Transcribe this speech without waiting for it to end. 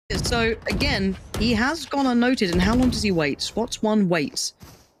So again, he has gone unnoted. And how long does he wait? Spots 1 waits.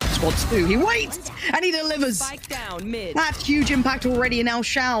 Spots 2, he waits and he delivers. Spike down mid. That's huge impact already. And now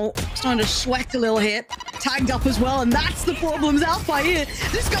Shao starting to sweat a little here, tagged up as well, and that's the problems Alfajer.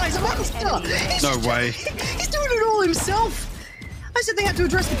 This guy's a monster. No way. He's doing it all himself. I said they had to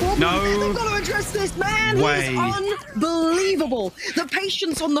address the problem. No. They've got to address this, man. Way. He's unbelievable. The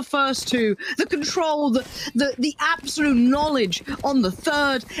patience on the first 2, the control, the absolute knowledge on the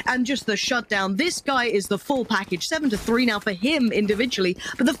third, and just the shutdown. This guy is the full package. 7-3 now for him individually,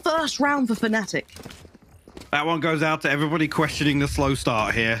 but the first round for Fnatic. That one goes out to everybody questioning the slow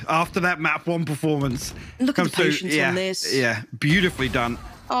start here. After that map 1 performance. Look at the patience on this. Yeah, beautifully done.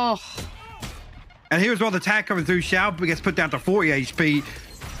 Oh. And here as well, the tag coming through. Shao gets put down to 40 HP.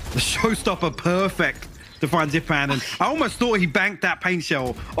 The showstopper perfect to find Zipan. And I almost thought he banked that paint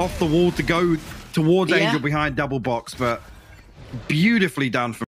shell off the wall to go towards Angel behind double box, but beautifully done for